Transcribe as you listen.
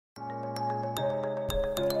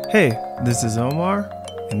Hey, this is Omar,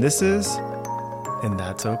 and this is And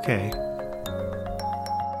That's Okay.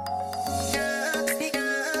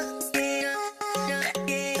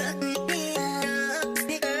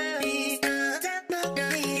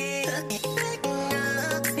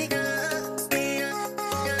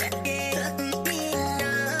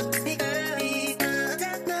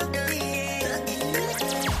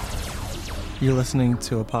 You're listening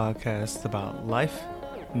to a podcast about life,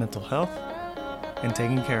 mental health, and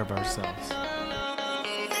taking care of ourselves.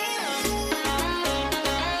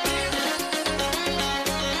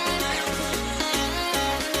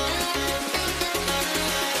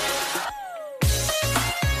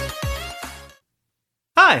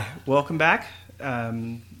 Hi, welcome back.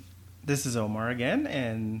 This is Omar again,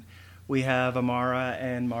 and we have Amara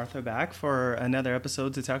and Martha back for another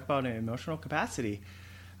episode to talk about emotional capacity.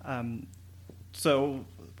 So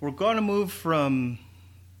we're going to move from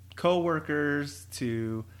co-workers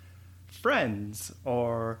to friends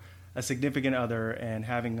or a significant other and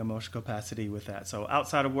having emotional capacity with that. So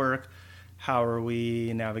outside of work, how are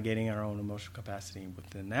we navigating our own emotional capacity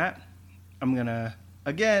within that? I'm going to,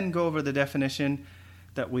 again, go over the definition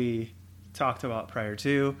that we talked about prior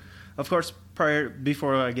to. Of course,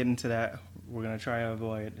 before I get into that, we're going to try to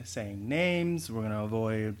avoid saying names. We're going to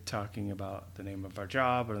avoid talking about the name of our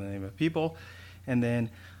job or the name of people. And then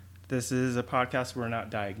this is a podcast where we're not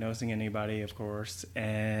diagnosing anybody, of course,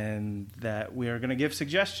 and that we are going to give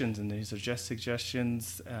suggestions, and these are just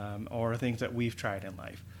suggestions or things that we've tried in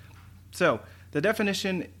life. So the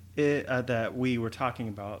definition that we were talking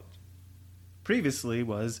about previously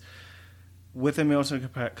was, with emotional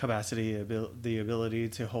capacity, the ability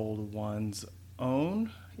to hold one's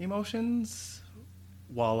own emotions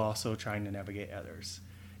while also trying to navigate others.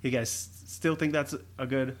 You guys still think that's a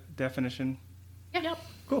good definition? Yep.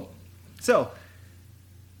 Cool. So,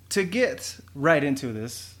 to get right into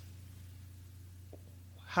this,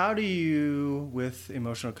 how do you, with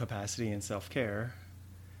emotional capacity and self-care,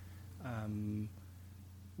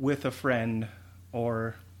 with a friend,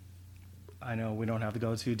 or I know we don't have to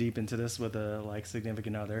go too deep into this with a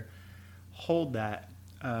significant other, hold that,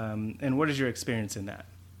 and what is your experience in that?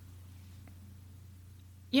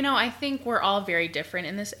 You know, I think we're all very different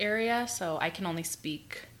in this area, so I can only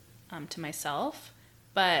speak to myself,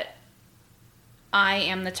 but I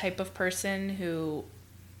am the type of person who,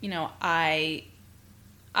 you know, I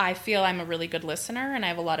feel I'm a really good listener, and I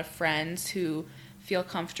have a lot of friends who feel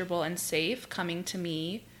comfortable and safe coming to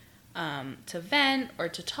me to vent or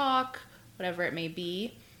to talk, whatever it may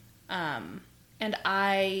be. And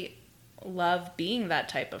I love being that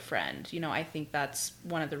type of friend. You know, I think that's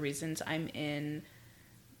one of the reasons I'm in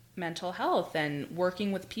mental health and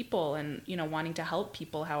working with people and, you know, wanting to help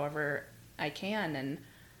people however I can. And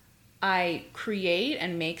I create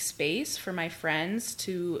and make space for my friends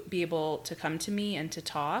to be able to come to me and to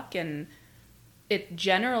talk. And it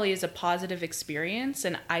generally is a positive experience.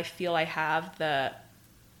 And I feel I have the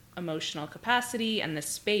emotional capacity and the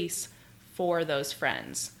space for those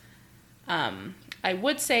friends. I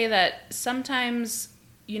would say that sometimes,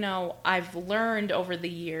 you know, I've learned over the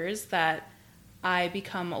years that I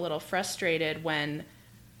become a little frustrated when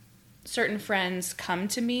certain friends come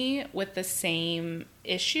to me with the same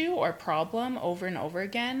issue or problem over and over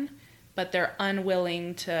again, but they're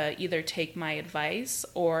unwilling to either take my advice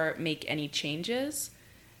or make any changes.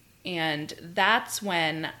 And that's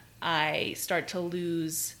when I start to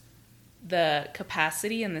lose the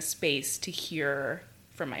capacity and the space to hear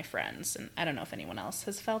from my friends. And I don't know if anyone else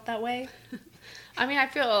has felt that way. I mean, I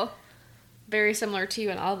feel very similar to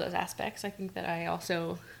you in all of those aspects. I think that I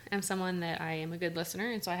also am someone that I am a good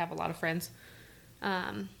listener, and so I have a lot of friends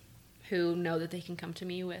who know that they can come to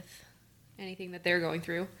me with anything that they're going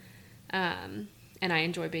through, and I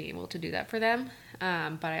enjoy being able to do that for them.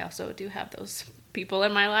 But I also do have those people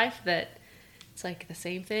in my life that it's like the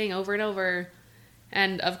same thing over and over.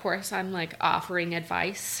 And of course, I'm like offering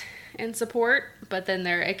advice and support, but then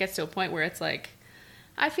it gets to a point where it's like,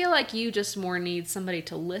 I feel like you just more need somebody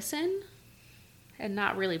to listen and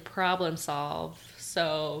not really problem solve.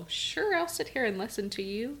 So sure, I'll sit here and listen to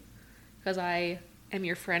you because I am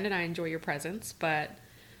your friend and I enjoy your presence. But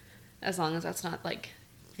as long as that's not like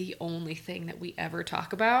the only thing that we ever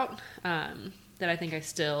talk about, that I think I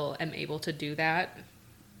still am able to do that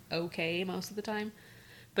okay most of the time.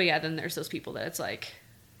 But yeah, then there's those people that it's like,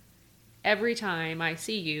 every time I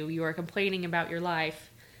see you, you are complaining about your life,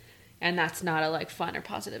 and that's not a like fun or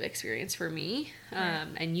positive experience for me. Right.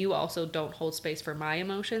 And you also don't hold space for my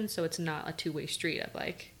emotions, so it's not a two-way street of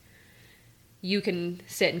like, you can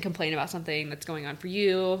sit and complain about something that's going on for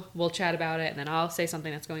you, we'll chat about it, and then I'll say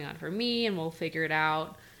something that's going on for me, and we'll figure it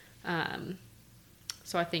out.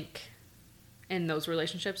 So I think in those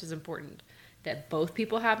relationships it's important that both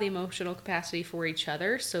people have the emotional capacity for each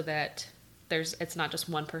other, so that it's not just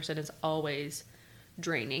one person is always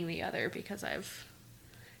draining the other, because I've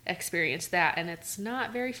experienced that and it's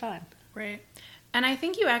not very fun. Right. And I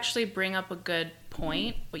think you actually bring up a good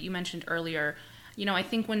point, what you mentioned earlier. I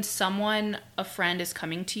think when a friend is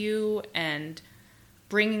coming to you and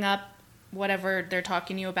bringing up whatever they're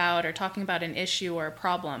talking to you about, or talking about an issue or a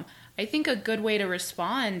problem, I think a good way to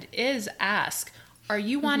respond is ask, are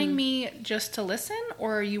you wanting me just to listen,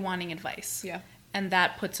 or are you wanting advice? Yeah. And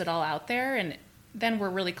that puts it all out there, and then we're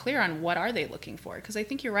really clear on what are they looking for. Because I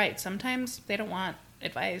think you're right. Sometimes they don't want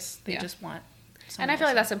advice. They just want someone And I feel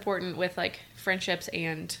like else. that's important with like friendships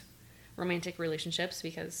and romantic relationships,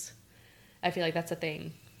 because I feel like that's a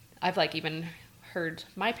thing. I've like even heard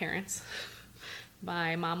my parents,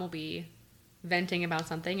 my mom will be venting about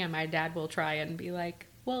something and my dad will try and be like,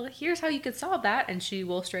 well, here's how you could solve that. And she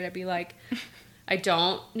will straight up be like, I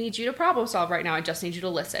don't need you to problem solve right now. I just need you to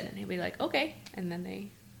listen. And he'll be like, okay. And then they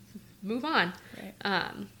move on.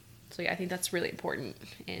 Right. So yeah, I think that's really important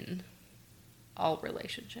in all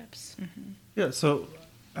relationships. Mm-hmm. Yeah, so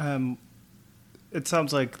it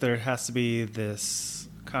sounds like there has to be this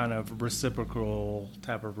kind of reciprocal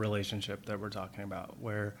type of relationship that we're talking about,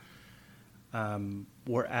 where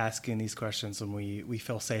we're asking these questions and we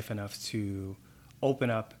feel safe enough to open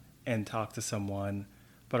up and talk to someone,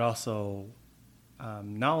 but also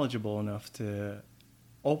knowledgeable enough to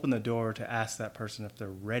open the door to ask that person if they're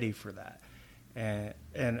ready for that.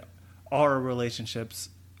 And our relationships,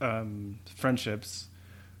 friendships,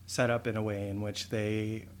 set up in a way in which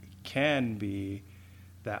they can be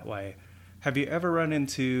that way. Have you ever run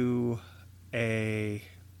into and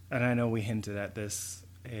I know we hinted at this,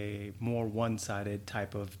 a more one-sided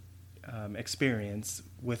type of experience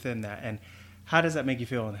within that, and how does that make you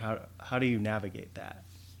feel, and how do you navigate that?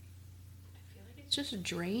 I feel like it's just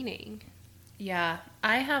draining. Yeah,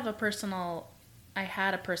 I had a personal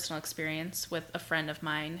experience with a friend of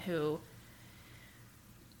mine who,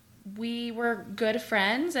 we were good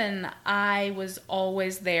friends, and I was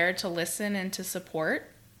always there to listen and to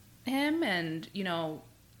support him. And,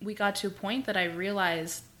 we got to a point that I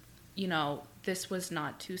realized, this was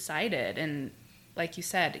not two-sided. And like you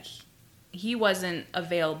said, he wasn't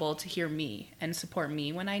available to hear me and support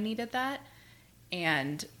me when I needed that.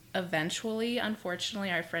 And eventually,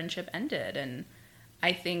 unfortunately, our friendship ended. And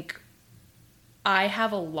I think I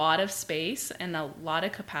have a lot of space and a lot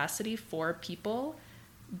of capacity for people,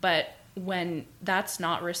 but when that's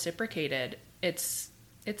not reciprocated, it's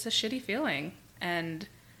a shitty feeling, and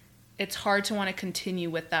it's hard to want to continue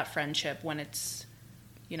with that friendship when it's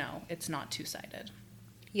not two-sided.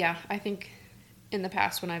 Yeah, I think in the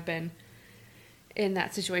past when I've been in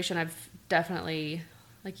that situation, I've definitely,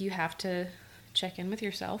 you have to check in with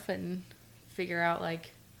yourself and figure out,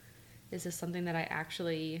 is this something that I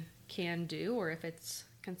actually can do, or if it's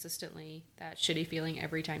consistently that shitty feeling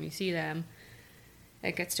every time you see them.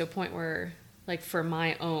 It gets to a point where, for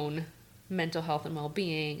my own mental health and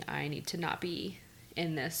well-being, I need to not be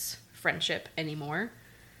in this friendship anymore.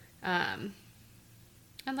 And,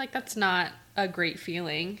 that's not a great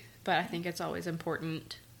feeling, but I think it's always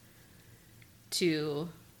important to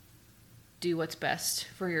do what's best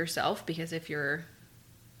for yourself, because if you're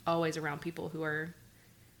always around people who are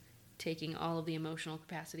taking all of the emotional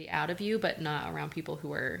capacity out of you, but not around people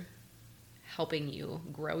who are helping you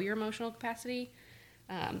grow your emotional capacity,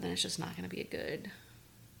 then it's just not going to be a good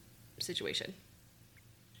situation.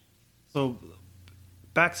 So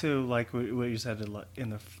back to what you said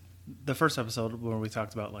in the first episode when we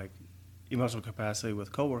talked about emotional capacity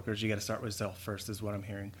with coworkers, you got to start with yourself first, is what I'm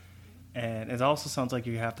hearing. And it also sounds like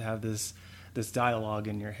you have to have this dialogue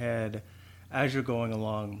in your head as you're going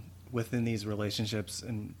along within these relationships,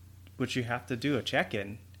 in which you have to do a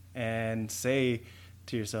check-in and say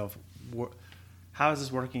to yourself, how is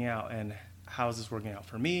this working out, and how is this working out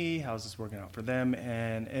for me, how is this working out for them,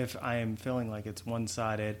 and if I am feeling like it's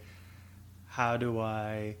one-sided, how do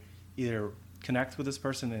I either connect with this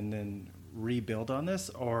person and then rebuild on this,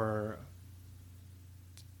 or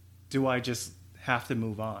do I just have to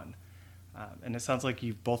move on? And it sounds like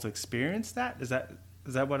you've both experienced that. Is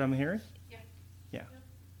that what I'm hearing? Yeah.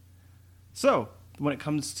 So when it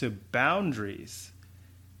comes to boundaries,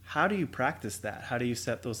 how do you practice that? How do you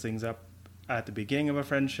set those things up at the beginning of a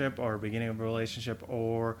friendship or beginning of a relationship?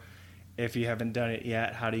 Or if you haven't done it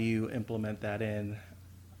yet, how do you implement that in?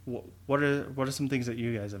 What are some things that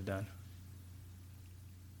you guys have done?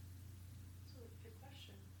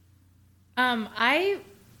 I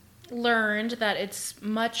learned that it's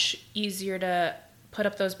much easier to put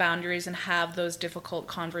up those boundaries and have those difficult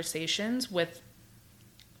conversations with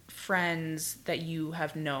friends that you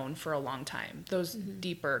have known for a long time, those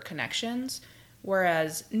deeper connections.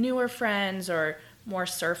 Whereas newer friends or more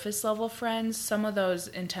surface level friends, some of those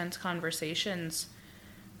intense conversations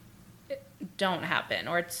don't happen,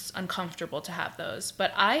 or it's uncomfortable to have those.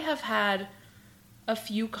 But I have had a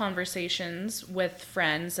few conversations with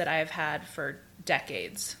friends that I've had for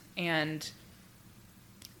decades, and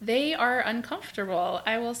they are uncomfortable.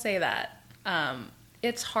 I will say that.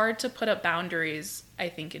 It's hard to put up boundaries, I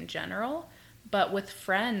think, in general, but with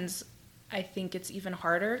friends, I think it's even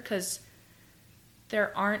harder because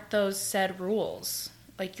there aren't those said rules.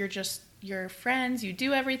 Like, you're friends, you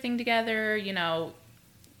do everything together, you know,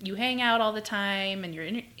 you hang out all the time, and you're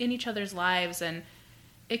in each other's lives, and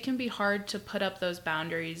it can be hard to put up those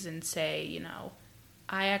boundaries and say, you know,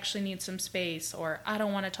 I actually need some space, or I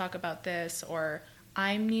don't want to talk about this, or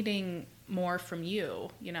I'm needing more from you,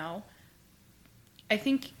 you know? I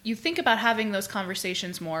think you think about having those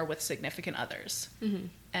conversations more with significant others. Mm-hmm.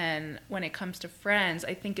 And when it comes to friends,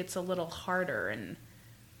 I think it's a little harder and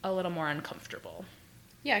a little more uncomfortable.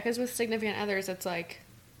 Yeah, because with significant others, it's like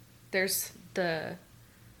there's the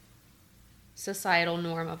societal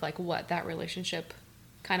norm of like what that relationship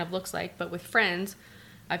kind of looks like. But with friends,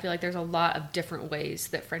 I feel like there's a lot of different ways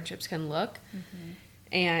that friendships can look. Mm-hmm.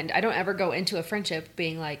 And I don't ever go into a friendship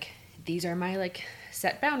being like, these are my like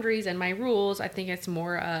set boundaries and my rules. I think it's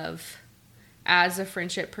more of, as a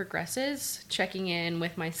friendship progresses, checking in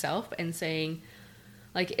with myself and saying,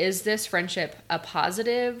 like, is this friendship a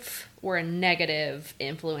positive or a negative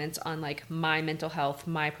influence on like my mental health,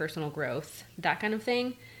 my personal growth, that kind of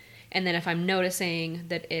thing. And then if I'm noticing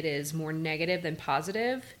that it is more negative than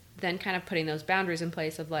positive, then kind of putting those boundaries in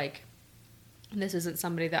place of like, this isn't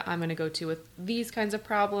somebody that I'm going to go to with these kinds of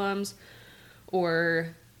problems,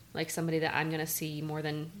 or like somebody that I'm going to see more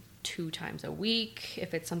than 2 times a week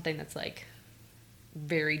if it's something that's like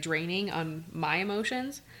very draining on my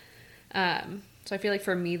emotions. So I feel like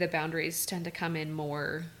for me, the boundaries tend to come in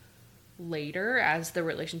more later as the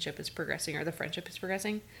relationship is progressing or the friendship is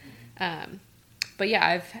progressing. But yeah,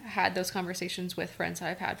 I've had those conversations with friends that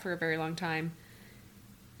I've had for a very long time,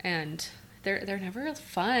 and they're never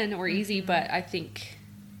fun or easy, mm-hmm. but I think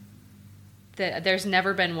that there's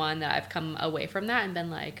never been one that I've come away from that and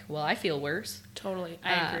been like, well, I feel worse. Totally.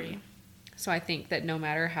 I agree. So I think that no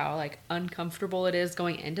matter how like uncomfortable it is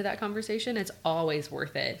going into that conversation, it's always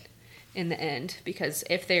worth it in the end, because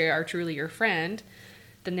if they are truly your friend,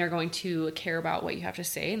 then they're going to care about what you have to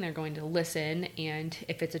say and they're going to listen. And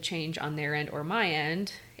if it's a change on their end or my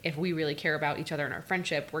end, if we really care about each other and our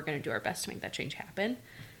friendship, we're going to do our best to make that change happen.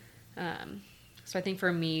 So I think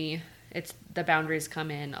for me, it's the boundaries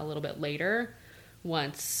come in a little bit later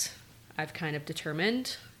once I've kind of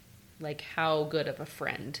determined like how good of a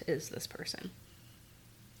friend is this person.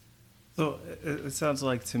 So it sounds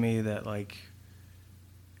like to me that like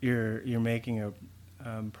you're making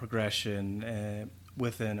a progression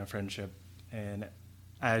within a friendship, and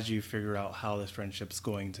as you figure out how this friendship's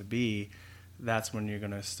going to be, that's when you're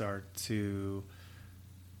going to start to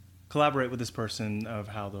collaborate with this person of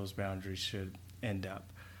how those boundaries should end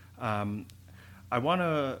up. I want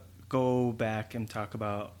to go back and talk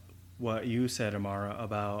about what you said, Amara,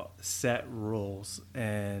 about set rules,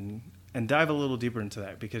 and dive a little deeper into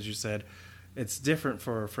that, because you said it's different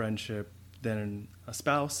for a friendship than a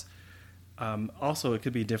spouse. Also, it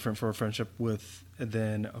could be different for a friendship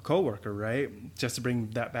than a coworker, right? Just to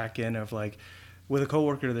bring that back in of like, with a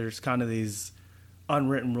coworker, there's kind of these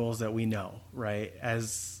unwritten rules that we know, right?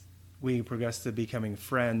 As we progress to becoming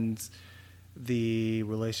friends, the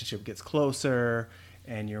relationship gets closer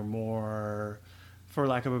and you're more, for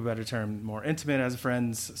lack of a better term, more intimate as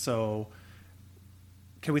friends. So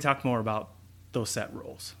can we talk more about those set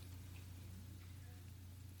rules?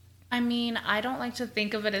 I mean, I don't like to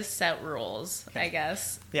think of it as set rules, I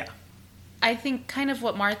guess. Yeah. I think kind of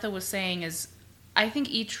what Martha was saying is, I think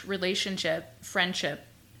each relationship, friend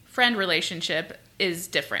relationship is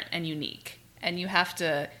different and unique, and you have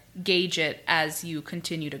to gauge it as you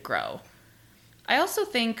continue to grow. I also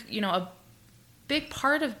think, you know, a big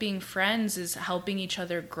part of being friends is helping each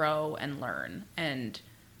other grow and learn. And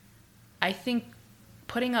I think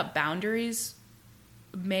putting up boundaries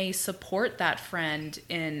may support that friend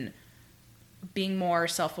in being more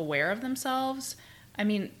self-aware of themselves. I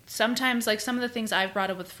mean, sometimes, like, some of the things I've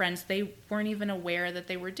brought up with friends, they weren't even aware that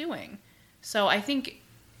they were doing. So I think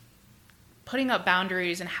putting up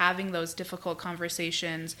boundaries and having those difficult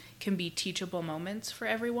conversations can be teachable moments for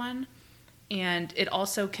everyone. And it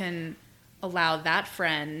also can allow that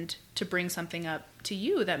friend to bring something up to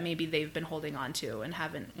you that maybe they've been holding on to and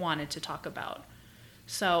haven't wanted to talk about.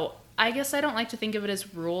 So I guess I don't like to think of it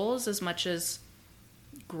as rules as much as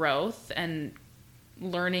growth and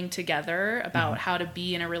learning together about how to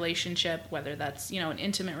be in a relationship, whether that's, an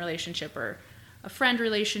intimate relationship or a friend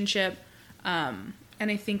relationship. And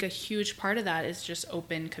I think a huge part of that is just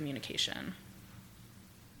open communication.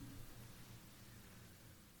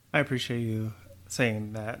 I appreciate you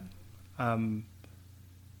saying that.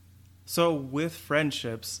 So with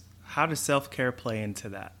friendships, how does self-care play into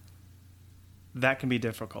that? That can be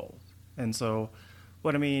difficult. And so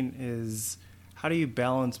what I mean is, how do you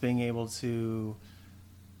balance being able to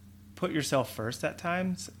put yourself first at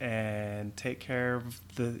times and take care of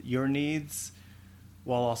your needs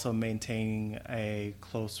while also maintaining a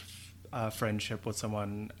close friendship with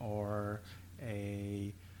someone or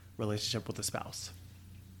a relationship with a spouse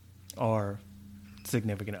or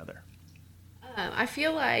significant other? I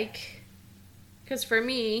feel like, because for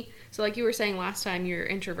me, so like you were saying last time, you're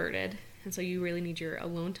introverted, and so you really need your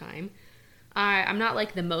alone time. I'm not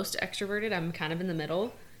like the most extroverted. I'm kind of in the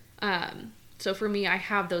middle. So for me, I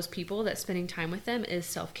have those people that spending time with them is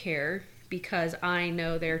self-care, because I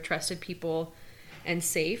know they're trusted people and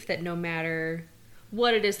safe, that no matter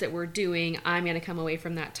what it is that we're doing, I'm going to come away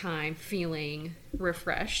from that time feeling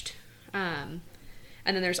refreshed. And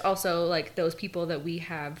then there's also like those people that we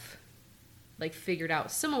have like figured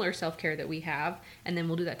out similar self-care that we have, and then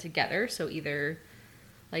we'll do that together. So either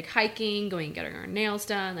like hiking, going and getting our nails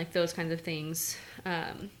done, like those kinds of things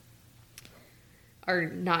are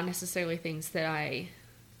not necessarily things that I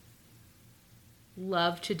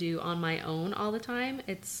love to do on my own all the time.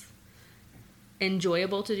 It's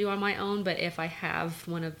enjoyable to do on my own, but if I have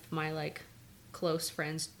one of my like close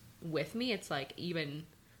friends with me, it's like even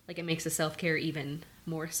like it makes the self-care even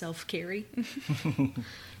more self-carey.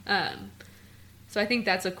 So I think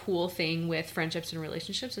that's a cool thing with friendships and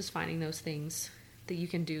relationships, is finding those things that you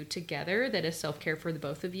can do together that is self-care for the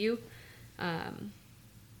both of you.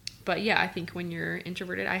 But yeah, I think when you're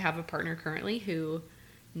introverted, I have a partner currently who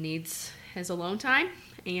needs his alone time.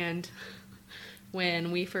 And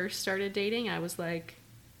when we first started dating, I was like,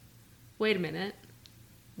 wait a minute,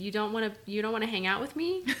 you don't want to hang out with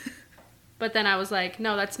me? But then I was like,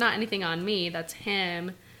 no, that's not anything on me. That's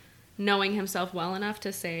him knowing himself well enough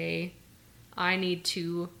to say, I need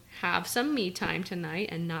to have some me time tonight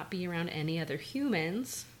and not be around any other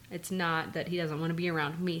humans. It's not that he doesn't want to be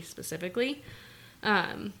around me specifically.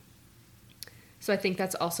 So I think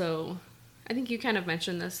that's also, I think you kind of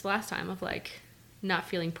mentioned this last time, of like not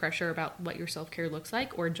feeling pressure about what your self-care looks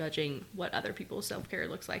like or judging what other people's self-care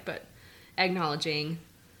looks like, but acknowledging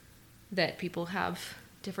that people have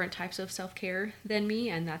different types of self-care than me,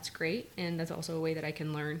 and that's great. And that's also a way that I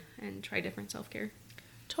can learn and try different self-care.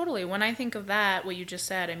 Totally. When I think of that, what you just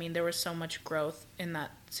said, I mean, there was so much growth in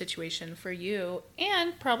that situation for you,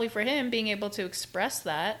 and probably for him being able to express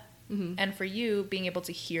that, and for you being able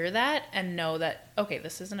to hear that and know that, okay,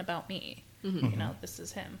 this isn't about me. This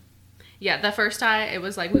is him. Yeah, the first time it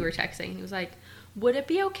was like we were texting. He was like, would it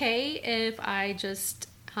be okay if I just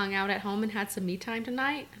hung out at home and had some me time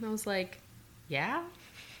tonight? And I was like, yeah.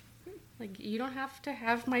 Like, you don't have to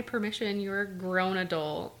have my permission. You're a grown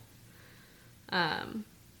adult.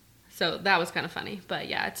 So that was kind of funny. But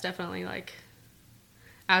yeah, it's definitely like,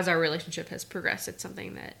 as our relationship has progressed, it's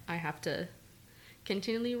something that I have to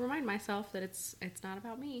continually remind myself that it's not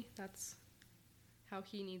about me. That's how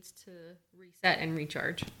he needs to reset and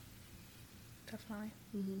recharge. Definitely.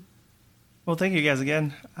 Well, thank you guys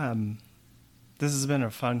again. This has been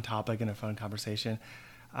a fun topic and a fun conversation.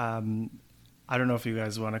 I don't know if you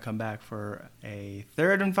guys want to come back for a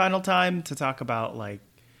third and final time to talk about, like,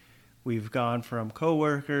 we've gone from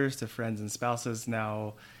coworkers to friends and spouses,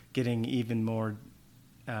 now getting even more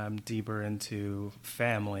deeper into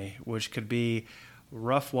family, which could be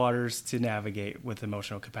rough waters to navigate with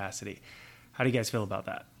emotional capacity. How do you guys feel about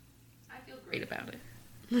that? I feel great about it.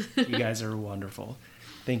 You guys are wonderful.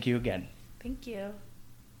 Thank you again. Thank you.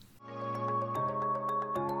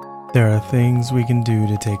 There are things we can do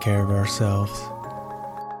to take care of ourselves.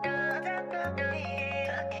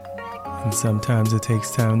 And sometimes it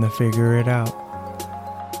takes time to figure it out.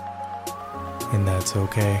 And that's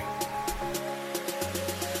okay.